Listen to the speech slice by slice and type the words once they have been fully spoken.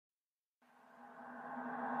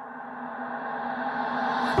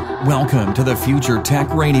Welcome to the Future Tech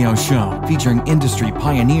Radio Show, featuring industry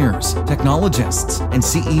pioneers, technologists, and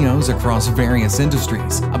CEOs across various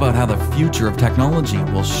industries about how the future of technology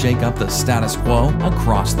will shake up the status quo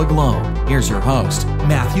across the globe. Here's your host,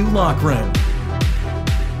 Matthew Loughran.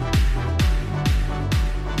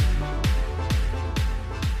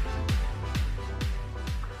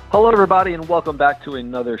 Hello, everybody, and welcome back to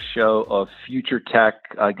another show of Future Tech.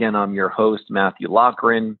 Again, I'm your host, Matthew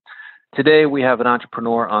Loughran. Today, we have an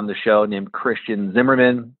entrepreneur on the show named Christian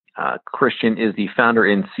Zimmerman. Christian is the founder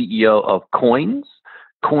and CEO of Qoins.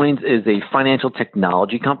 Qoins is a financial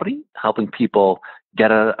technology company helping people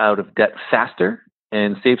get out of debt faster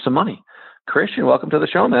and save some money. Christian, welcome to the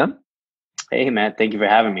show, man. Hey, Matt. Thank you for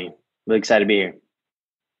having me. Really excited to be here.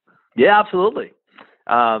 Yeah, absolutely.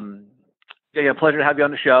 Pleasure to have you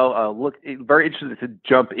on the show. Very interested to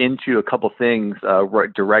jump into a couple things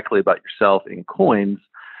directly about yourself and Qoins.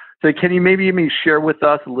 So can you maybe share with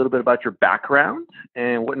us a little bit about your background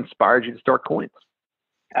and what inspired you to start Qoins?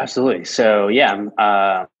 Absolutely. So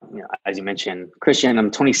as you mentioned, Christian,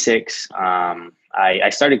 I'm 26. I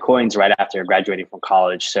started Qoins right after graduating from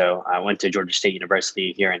college. So I went to Georgia State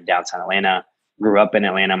University here in downtown Atlanta. Grew up in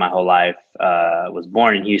Atlanta my whole life. Was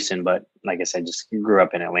born in Houston, but like I said, just grew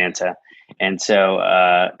up in Atlanta. And so,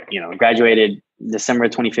 graduated December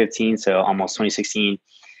 2015, so almost 2016.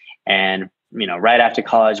 And, right after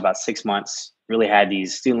college, about 6 months, really had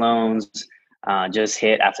these student loans just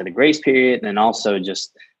hit after the grace period. And then also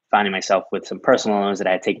just finding myself with some personal loans that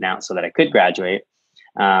I had taken out so that I could graduate.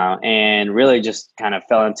 And really just kind of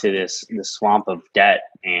fell into this swamp of debt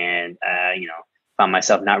and, found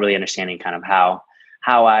myself not really understanding kind of how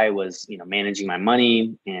I was, managing my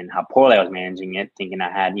money and how poorly I was managing it, thinking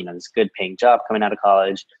I had, this good paying job coming out of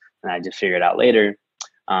college, and I just figured out later.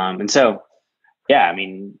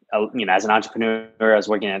 As an entrepreneur, I was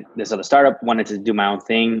working at this other startup, wanted to do my own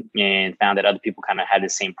thing, and found that other people kind of had the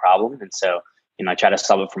same problem. And so, I tried to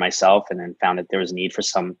solve it for myself, and then found that there was a need for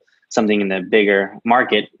something in the bigger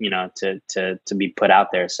market, to be put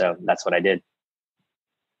out there. So that's what I did.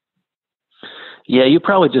 Yeah, you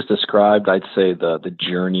probably just described, I'd say, the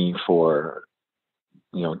journey for,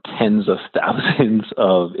 tens of thousands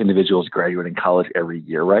of individuals graduating college every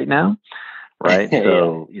year right now, right?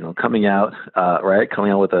 So, coming out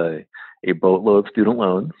with a boatload of student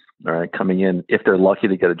loans, all right, coming in, if they're lucky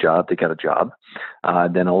to get a job, they get a job.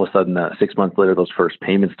 Then all of a sudden, 6 months later, those first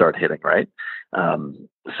payments start hitting, right?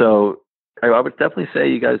 So I would definitely say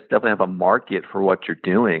you guys definitely have a market for what you're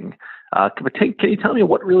doing. Can you tell me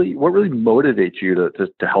what really motivates you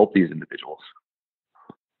to help these individuals?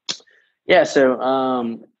 Yeah.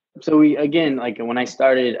 So we, again, like when I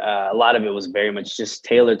started, a lot of it was very much just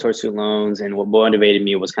tailored towards student loans. And what motivated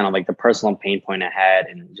me was kind of like the personal pain point I had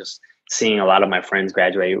and just seeing a lot of my friends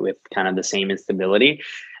graduate with kind of the same instability.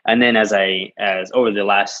 And then as over the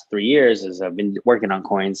last 3 years, as I've been working on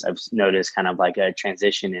Qoins, I've noticed kind of like a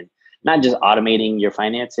transition in not just automating your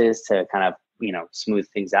finances to kind of, smooth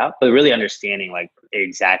things out, but really understanding like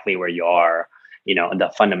exactly where you are,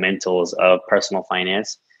 the fundamentals of personal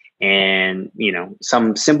finance and,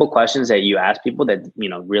 some simple questions that you ask people that,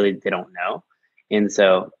 really they don't know. And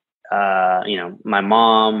so, my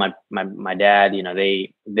mom, my dad,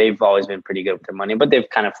 they've always been pretty good with their money, but they've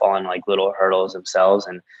kind of fallen like little hurdles themselves.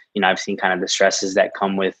 And, I've seen kind of the stresses that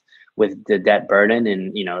come with the debt burden.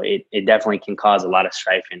 And, it definitely can cause a lot of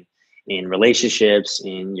strife in relationships,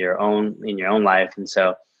 in your own life. And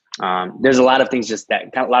so there's a lot of things, just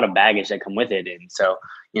that a lot of baggage that come with it. And so,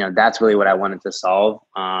 that's really what I wanted to solve.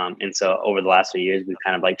 And so over the last few years, we've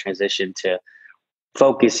kind of like transitioned to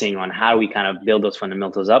focusing on how we kind of build those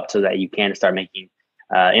fundamentals up so that you can start making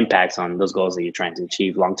impacts on those goals that you're trying to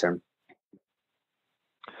achieve long-term.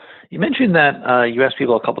 You mentioned that you ask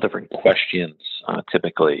people a couple different questions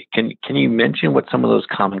typically. Can you mention what some of those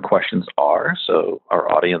common questions are so our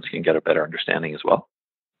audience can get a better understanding as well?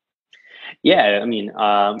 Yeah, I mean,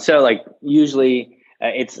 so like usually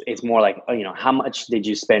it's more like, how much did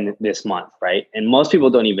you spend this month, right? And most people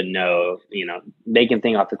don't even know, they can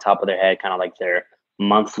think off the top of their head, kind of like their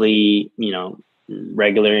monthly,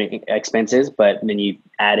 regular expenses, but then you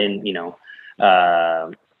add in,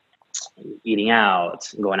 eating out,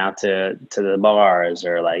 going out to the bars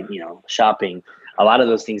or like, shopping. A lot of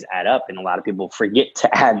those things add up and a lot of people forget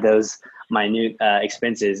to add those minute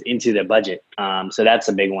expenses into their budget. So that's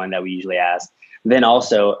a big one that we usually ask. Then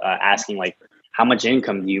also asking like, how much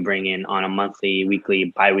income do you bring in on a monthly, weekly,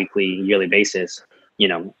 biweekly, yearly basis?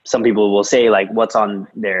 Some people will say like what's on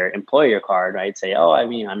their employer card, right? Say, oh, I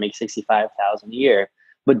make $65,000 a year.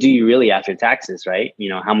 But do you really after taxes, right?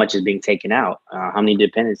 How much is being taken out? How many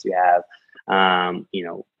dependents you have?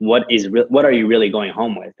 what are you really going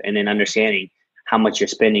home with, and then understanding how much you're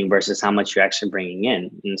spending versus how much you're actually bringing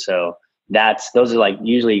in. And so those are like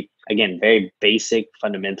usually, again, very basic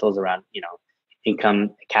fundamentals around,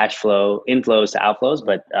 income, cash flow, inflows to outflows.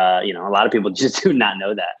 But, a lot of people just do not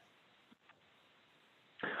know that.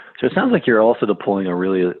 So it sounds like you're also deploying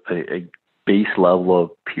a base level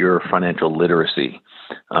of pure financial literacy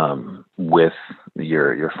with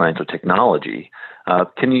your financial technology.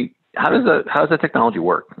 How does that technology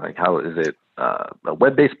work? Like, how is it a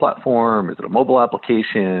web-based platform? Is it a mobile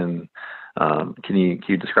application? Can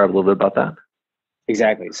you describe a little bit about that?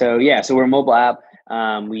 Exactly. So we're a mobile app.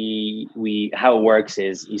 We how it works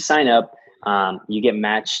is you sign up, you get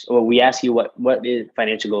matched. Well, we ask you what is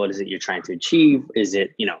financial goal is it you're trying to achieve? Is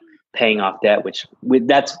it paying off debt,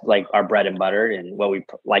 that's like our bread and butter and what we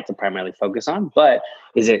like to primarily focus on. But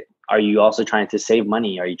are you also trying to save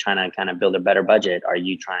money? Are you trying to kind of build a better budget? Are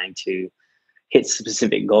you trying to hit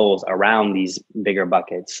specific goals around these bigger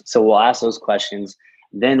buckets? So we'll ask those questions.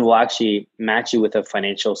 Then we'll actually match you with a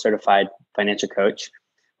certified financial coach.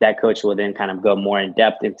 That coach will then kind of go more in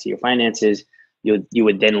depth into your finances. You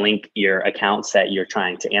would then link your accounts that you're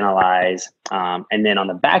trying to analyze. And then on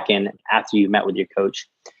the back end, after you met with your coach,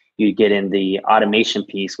 you get in the automation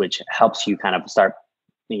piece, which helps you kind of start,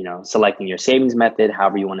 selecting your savings method,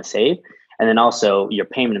 however you want to save. And then also your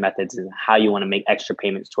payment methods and how you want to make extra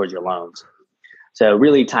payments towards your loans. So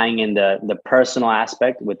really tying in the personal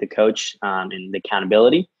aspect with the coach and the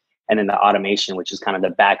accountability, and then the automation, which is kind of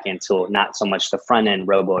the back end tool, not so much the front end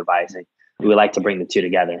robo advising. We would like to bring the two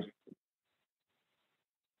together.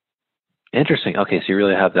 Interesting. Okay, so you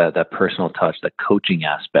really have that personal touch, that coaching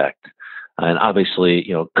aspect. And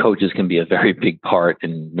obviously, coaches can be a very big part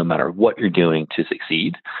in no matter what you're doing to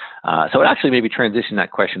succeed. So it actually maybe transition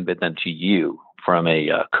that question a bit then to you from a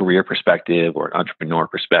career perspective or an entrepreneur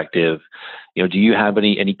perspective. Do you have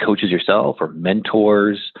any coaches yourself or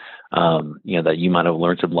mentors, that you might have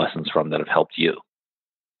learned some lessons from that have helped you?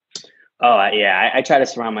 Oh, yeah. I try to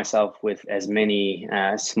surround myself with as many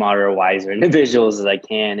smarter, wiser individuals as I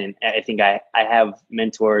can. And I think I have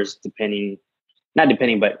mentors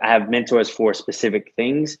but I have mentors for specific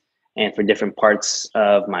things and for different parts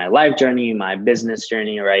of my life journey, my business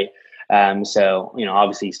journey, right? So,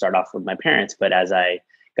 obviously you start off with my parents, but as I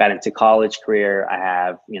got into college career, I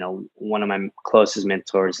have, one of my closest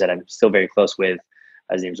mentors that I'm still very close with.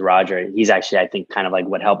 His name's Roger. He's actually, I think, kind of like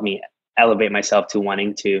what helped me elevate myself to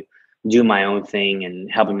wanting to do my own thing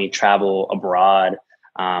and helping me travel abroad,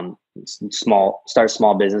 start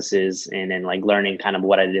small businesses, and then like learning kind of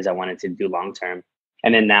what it is I wanted to do long term.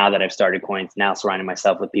 And then now that I've started Qoins, now surrounding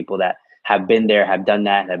myself with people that have been there, have done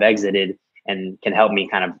that, have exited, and can help me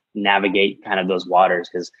kind of navigate kind of those waters.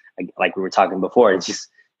 Because like we were talking before, it's just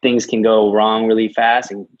things can go wrong really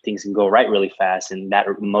fast and things can go right really fast. And that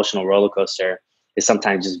emotional roller coaster is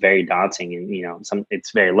sometimes just very daunting, and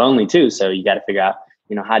it's very lonely too. So you got to figure out,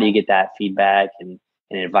 how do you get that feedback and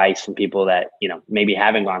advice from people that maybe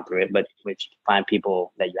haven't gone through it, but which find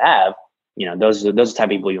people that you have. Those are the type of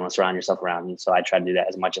people you want to surround yourself around. And so I try to do that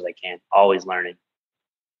as much as I can, always learning.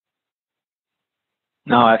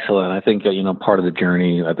 No, excellent. I think, part of the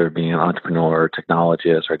journey, whether being an entrepreneur or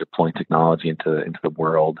technologist or deploying technology into the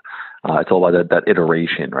world, it's all about that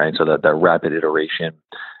iteration, right? So that rapid iteration,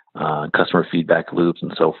 customer feedback loops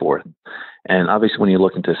and so forth. And obviously when you're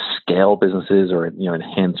looking to scale businesses or,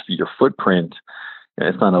 enhance your footprint,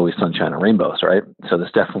 it's not always sunshine and rainbows, right? So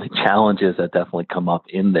there's definitely challenges that definitely come up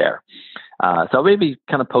in there. So maybe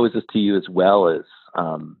kind of pose this to you as well as,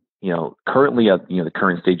 currently at, the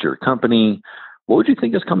current stage of your company. What would you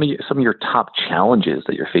think is some of your top challenges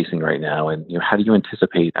that you're facing right now? And, how do you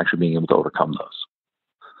anticipate actually being able to overcome those?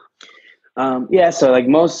 So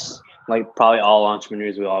like probably all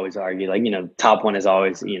entrepreneurs, we always argue, top one is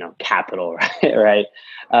always, capital, right?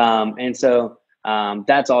 And so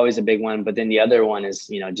that's always a big one. But then the other one is,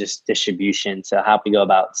 just distribution. So how we go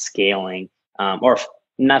about scaling, or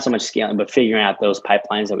not so much scaling, but figuring out those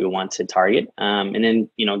pipelines that we want to target. And then,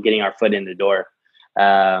 getting our foot in the door.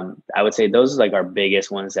 I would say those are like our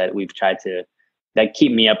biggest ones that we've tried that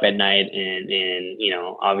keep me up at night. And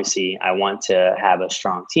obviously I want to have a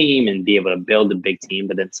strong team and be able to build a big team,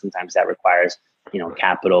 but then sometimes that requires,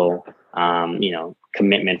 capital,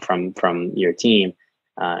 commitment from your team,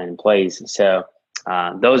 and employees. So,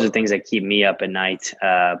 those are things that keep me up at night.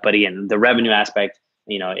 But again, the revenue aspect,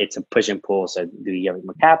 it's a push and pull. So do we have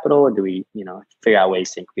more capital, or do we, figure out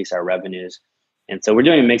ways to increase our revenues? And so we're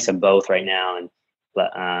doing a mix of both right now. And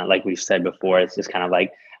like we've said before, it's just kind of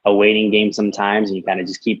like a waiting game sometimes, and you kind of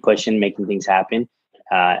just keep pushing, making things happen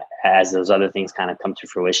as those other things kind of come to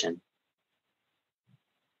fruition.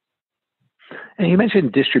 And you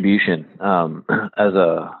mentioned distribution as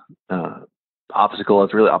a obstacle,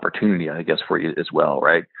 as really opportunity, I guess, for you as well,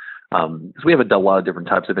 right? Because we have a lot of different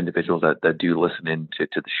types of individuals that do listen into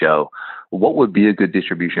the show. What would be a good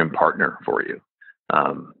distribution partner for you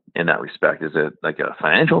in that respect? Is it like a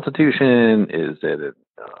financial institution? Is it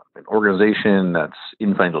an organization that's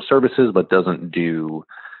in financial services but doesn't do,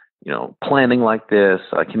 planning like this?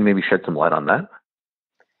 Can you maybe shed some light on that?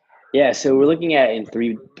 Yeah, so we're looking at in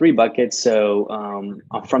three buckets. So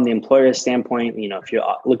from the employer standpoint, if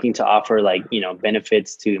you're looking to offer like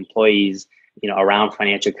benefits to employees, around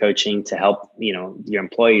financial coaching to help your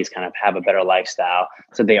employees kind of have a better lifestyle,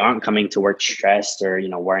 so they aren't coming to work stressed or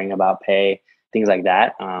worrying about pay, things like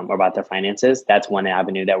that, or about their finances. That's one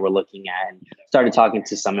avenue that we're looking at and started talking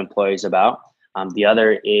to some employers about. The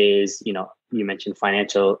other is you mentioned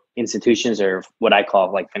financial institutions, or what I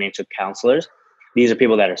call like financial counselors. These are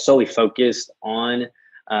people that are solely focused on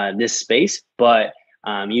this space, but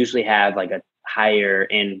usually have like a higher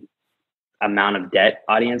end amount of debt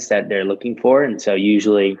audience that they're looking for. And so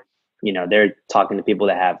usually, they're talking to people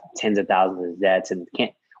that have tens of thousands of debts and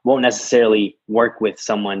won't necessarily work with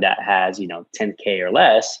someone that has, 10K or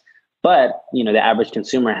less. But, the average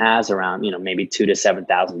consumer has around, maybe $2,000 to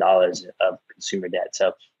 $7,000 of consumer debt.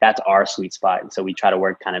 So that's our sweet spot. And so we try to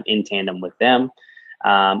work kind of in tandem with them.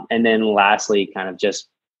 And then lastly, kind of just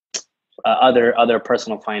other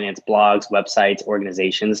personal finance blogs, websites,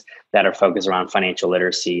 organizations that are focused around financial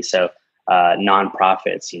literacy. So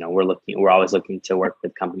nonprofits, we're always looking to work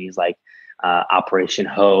with companies like Operation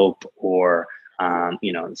Hope, or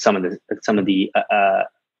some of the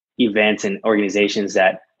events and organizations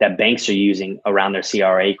that banks are using around their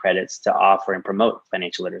CRA credits to offer and promote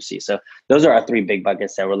financial literacy. So those are our three big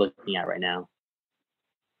buckets that we're looking at right now.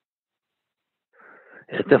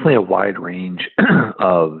 It's definitely a wide range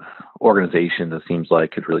of organizations that seems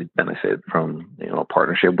like could really benefit from a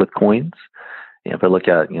partnership with Qoins. If I look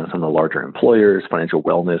at some of the larger employers, financial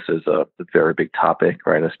wellness is a very big topic,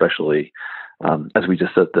 right? Especially as we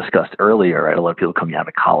just discussed earlier, right? A lot of people coming out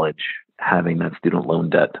of college having that student loan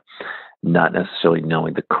debt, not necessarily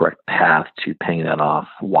knowing the correct path to paying that off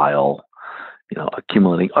while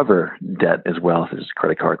accumulating other debt as well, such as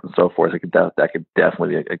credit cards and so forth. That could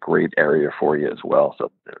definitely be a great area for you as well. So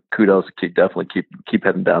kudos, definitely keep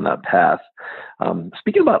heading down that path.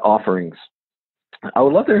 Speaking about offerings, I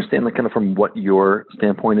would love to understand, like, kind of from what your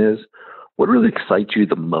standpoint is, what really excites you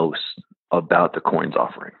the most about the Qoins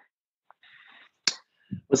offering?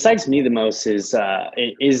 What excites me the most is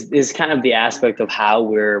kind of the aspect of how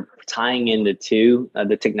we're tying in the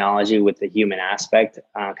technology with the human aspect,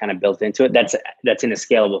 kind of built into it. That's in a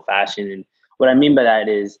scalable fashion. And what I mean by that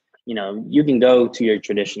is, you can go to your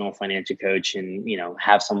traditional financial coach and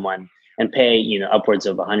have someone and pay upwards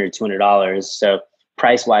of $100, $200. So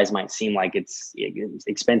price wise might seem like it's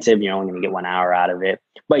expensive. You're only going to get 1 hour out of it,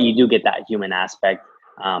 but you do get that human aspect,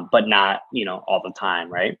 but not all the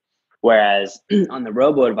time, right? Whereas on the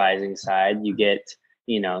robo advising side, you get,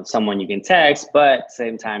 someone you can text, but at the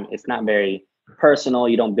same time, it's not very personal.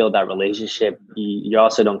 You don't build that relationship. You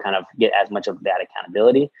also don't kind of get as much of that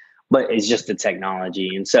accountability, but it's just the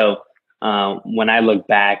technology. And so when I look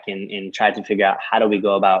back and try to figure out how do we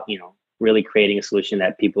go about, really creating a solution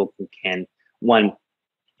that people can, one,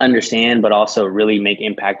 understand, but also really make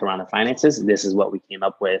impact around the finances, this is what we came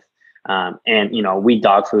up with. And, we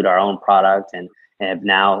dog food our own product and have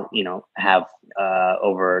now, have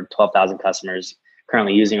over 12,000 customers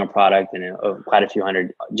currently using our product, and quite a few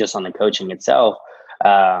hundred just on the coaching itself.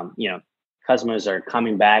 Customers are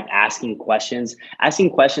coming back, asking questions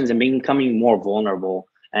and becoming more vulnerable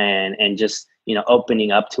and just,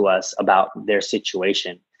 opening up to us about their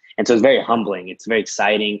situation. And so it's very humbling. It's very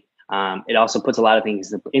exciting. It also puts a lot of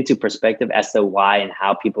things into perspective as to why and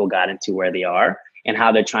how people got into where they are and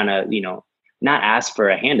how they're trying to, not ask for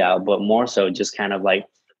a handout, but more so just kind of like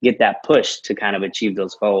get that push to kind of achieve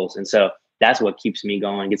those goals. And so that's what keeps me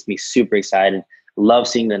going, gets me super excited. Love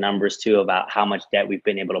seeing the numbers too about how much debt we've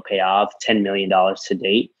been able to pay off, $10 million to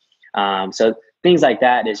date. So things like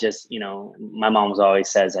that is just, my mom always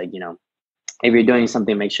says, like, if you're doing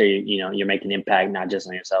something, make sure you're making an impact, not just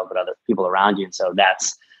on yourself, but other people around you. And so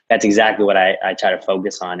that's exactly what I try to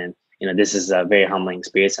focus on. And, this is a very humbling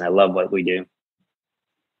experience, and I love what we do.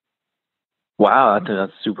 Wow,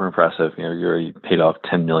 that's super impressive. You paid off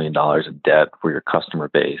 $10 million of debt for your customer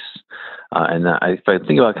base. And if I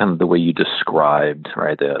think about kind of the way you described,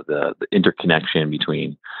 right, the interconnection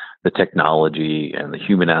between the technology and the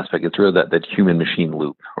human aspect, it's really that human machine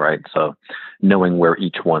loop, right? So knowing where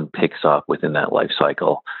each one picks up within that life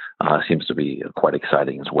cycle, seems to be quite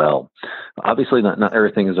exciting as well. Obviously, not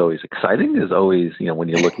everything is always exciting. There's always, when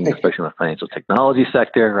you're looking, especially in the financial technology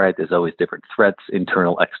sector, right? There's always different threats,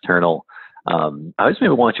 internal, external. I just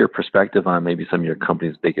maybe want your perspective on maybe some of your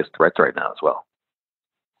company's biggest threats right now as well.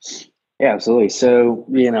 Yeah, absolutely. So,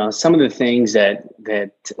 some of the things that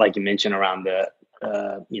like you mentioned around the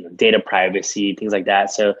data privacy, things like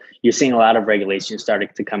that. So you're seeing a lot of regulations starting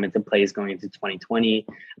to come into place going into 2020.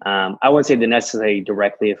 I wouldn't say they necessarily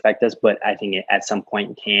directly affect us, but I think it at some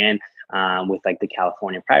point can, with like the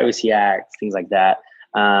California Privacy Act, things like that.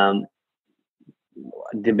 The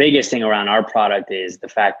biggest thing around our product is the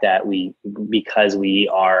fact that because we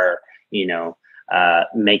are,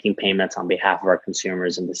 making payments on behalf of our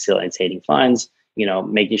consumers and facilitating funds,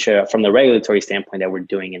 making sure from the regulatory standpoint that we're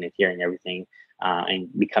doing and adhering everything, and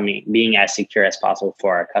being as secure as possible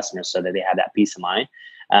for our customers so that they have that peace of mind.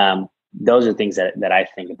 Those are things that I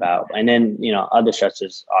think about. And then, other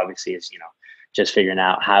stresses obviously is, just figuring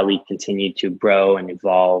out how we continue to grow and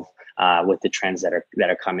evolve with the trends that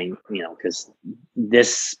are coming, because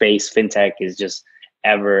this space, fintech, is just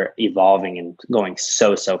ever evolving and going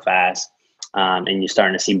so fast. And you're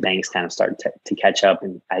starting to see banks kind of start to catch up,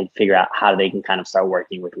 and I figure out how they can kind of start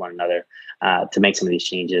working with one another to make some of these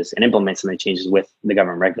changes and implement some of the changes with the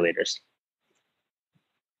government regulators.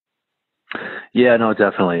 Yeah, no,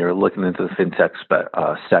 definitely. You're looking into the fintech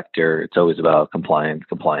sector. It's always about compliance,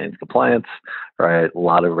 right? A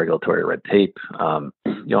lot of regulatory red tape.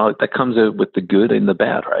 That comes with the good and the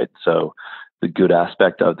bad, right? So the good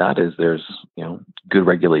aspect of that is there's, good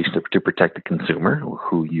regulation to protect the consumer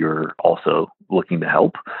who you're also looking to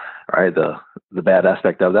help, right? The bad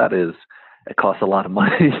aspect of that is it costs a lot of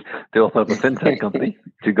money to open up a fintech company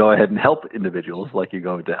to go ahead and help individuals like you're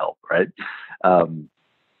going to help, right?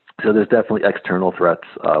 So there's definitely external threats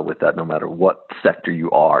with that, no matter what sector you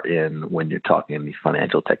are in when you're talking in the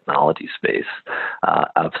financial technology space.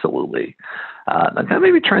 Absolutely. Now, kind of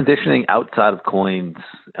maybe transitioning outside of Qoins,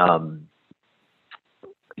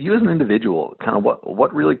 you as an individual, kind of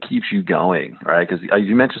what really keeps you going, right? Because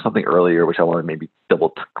you mentioned something earlier, which I want to maybe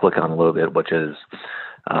double click on a little bit, which is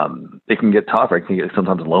it can get tough, right? It can get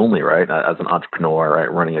sometimes lonely, right? As an entrepreneur,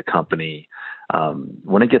 right, running a company.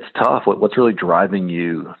 When it gets tough, what's really driving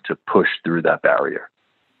you to push through that barrier?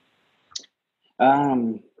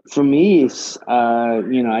 For me, it's,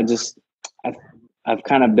 I've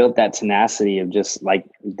kind of built that tenacity of just like,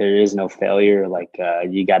 there is no failure. Like,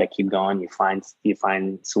 you got to keep going. You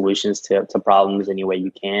find solutions to problems any way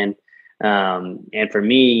you can. And for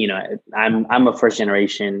me, I'm a first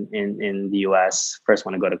generation in the US, first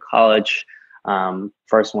one to go to college.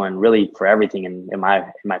 First one really for everything in my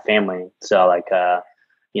family. So like,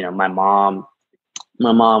 my mom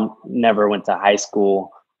never went to high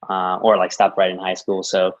school, or like stopped right in high school.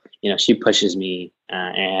 So, she pushes me,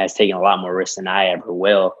 and has taken a lot more risks than I ever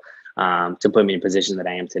will, to put me in a position that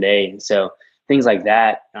I am today. So things like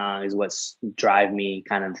that, is what's drive me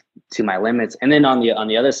kind of to my limits. And then on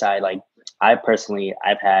the other side, like I've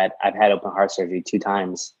had open heart surgery 2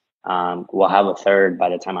 times. We'll have a third by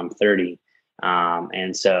the time I'm 30.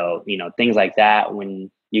 And so, things like that,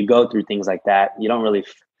 when you go through things like that, you don't really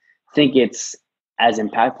think it's as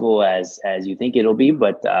impactful as you think it'll be.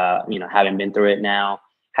 But, having been through it now,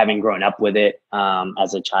 having grown up with it,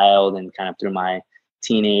 as a child and kind of through my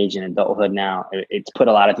teenage and adulthood now, it's put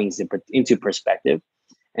a lot of things into perspective.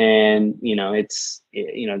 And, it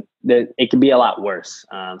can be a lot worse.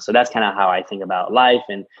 So that's kind of how I think about life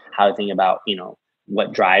and how I think about,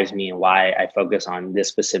 what drives me and why I focus on this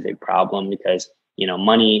specific problem, because,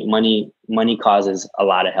 money causes a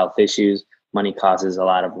lot of health issues. Money causes a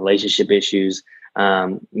lot of relationship issues.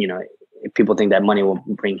 If people think that money will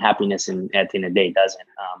bring happiness, and at the end of the day, it doesn't.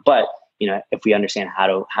 But, if we understand how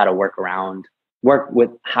to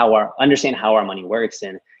understand how our money works,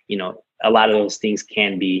 then, a lot of those things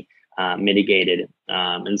can be mitigated.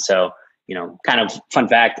 And so, kind of fun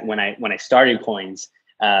fact, when I started Qoins,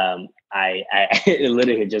 I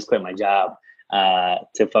literally had just quit my job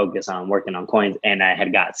to focus on working on Qoins, and I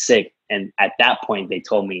had got sick. And at that point, they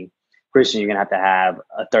told me, Christian, you're gonna have to have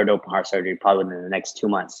a third open heart surgery probably in the next 2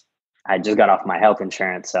 months. I just got off my health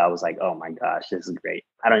insurance, so I was like, oh my gosh, this is great.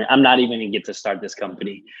 I'm not even gonna get to start this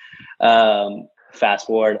company. Fast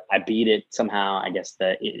forward, I beat it somehow. I guess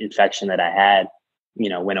the infection that I had,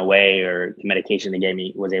 went away, or the medication they gave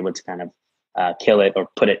me was able to kind of kill it or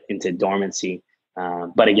put it into dormancy.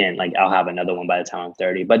 But again, like I'll have another one by the time I'm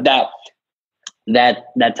 30. But that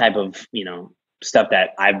type of, stuff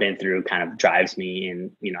that I've been through kind of drives me. And,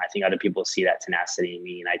 I think other people see that tenacity in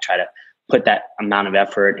me, and I try to put that amount of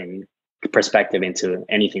effort and perspective into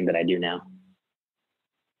anything that I do now.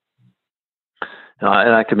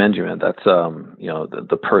 And I commend you, man. That's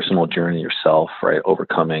the personal journey yourself, right?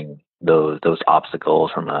 Overcoming those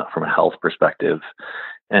obstacles from a health perspective,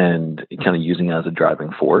 and kind of using it as a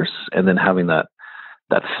driving force, and then having that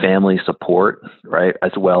family support, right,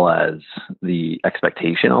 as well as the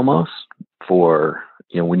expectation almost for,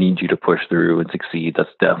 we need you to push through and succeed. That's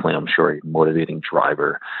definitely, I'm sure, a motivating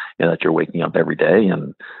driver, that you're waking up every day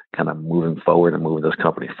and kind of moving forward and moving those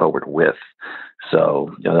companies forward with.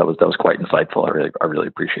 So, that was quite insightful. I really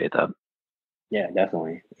appreciate that. Yeah,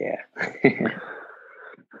 definitely. Yeah.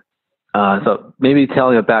 So maybe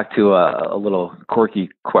telling it back to a little quirky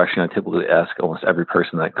question I typically ask almost every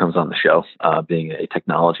person that comes on the show, being a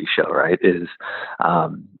technology show, right, is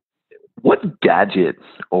what gadget,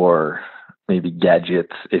 or maybe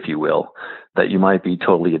gadgets, if you will, that you might be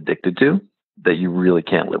totally addicted to that you really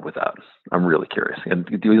can't live without? I'm really curious. And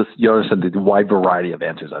you understand the wide variety of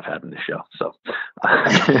answers I've had in this show. So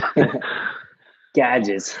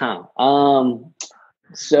gadgets, huh?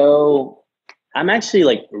 So I'm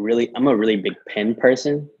actually I'm a really big pen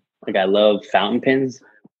person. Like, I love fountain pens.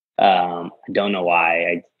 I don't know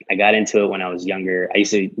why. I got into it when I was younger. I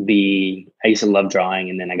used to love drawing,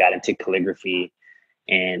 and then I got into calligraphy.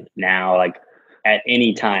 And now, like, at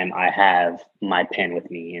any time I have my pen with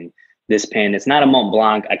me, and this pen, it's not a Mont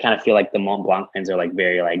Blanc. I kind of feel like the Mont Blanc pens are like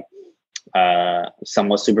very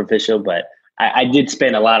somewhat superficial, but I did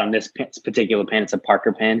spend a lot on this particular pen. It's a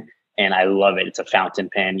Parker pen, and I love it. It's a fountain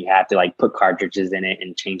pen. You have to like put cartridges in it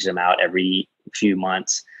and change them out every few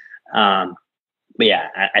months. But yeah,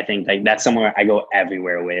 I think like that's somewhere I go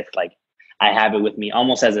everywhere with. Like, I have it with me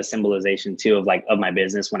almost as a symbolization too of my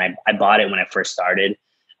business. When I bought it when I first started,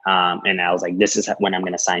 and I was like, this is when I'm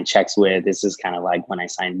going to sign checks with. This is kind of like when I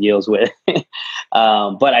sign deals with.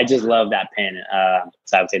 But I just love that pen.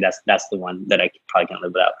 So I would say that's the one that I probably can't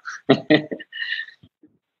live without.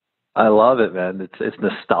 I love it, man. It's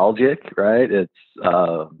nostalgic, right?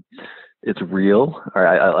 It's real. All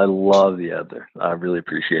right, I love the answer. I really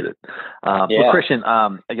appreciate it. Well, Christian,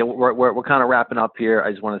 again, we're kind of wrapping up here. I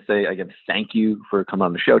just want to say again, thank you for coming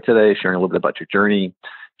on the show today, sharing a little bit about your journey,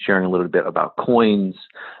 sharing a little bit about Qoins,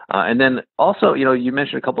 and then also, you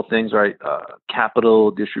mentioned a couple of things, right?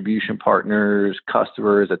 Capital, distribution partners,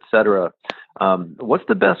 customers, etc. What's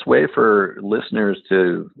the best way for listeners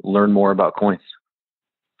to learn more about Qoins?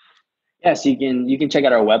 Yeah, so you can check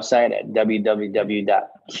out our website at www.qoins,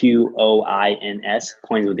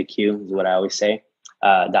 Qoins with a Q is what I always say,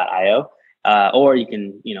 .io. Or you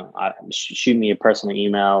can, shoot me a personal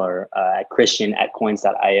email or at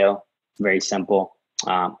christian@qoins.io. Very simple.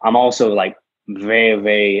 I'm also like very,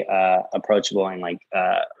 very approachable and like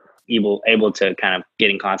able to kind of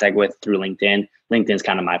get in contact with through LinkedIn. LinkedIn's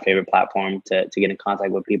kind of my favorite platform to get in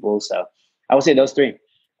contact with people. So I would say those three.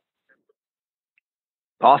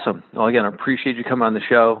 Awesome. Well, again, I appreciate you coming on the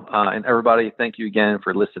show. And everybody, thank you again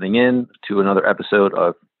for listening in to another episode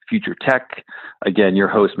of Future Tech. Again, your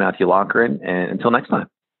host, Matthew Loughran. And until next time.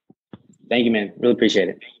 Thank you, man. Really appreciate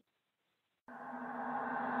it.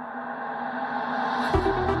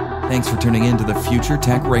 Thanks for tuning in to the Future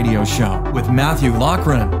Tech Radio Show with Matthew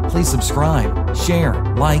Loughran. Please subscribe, share,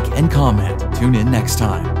 like, and comment. Tune in next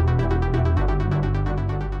time.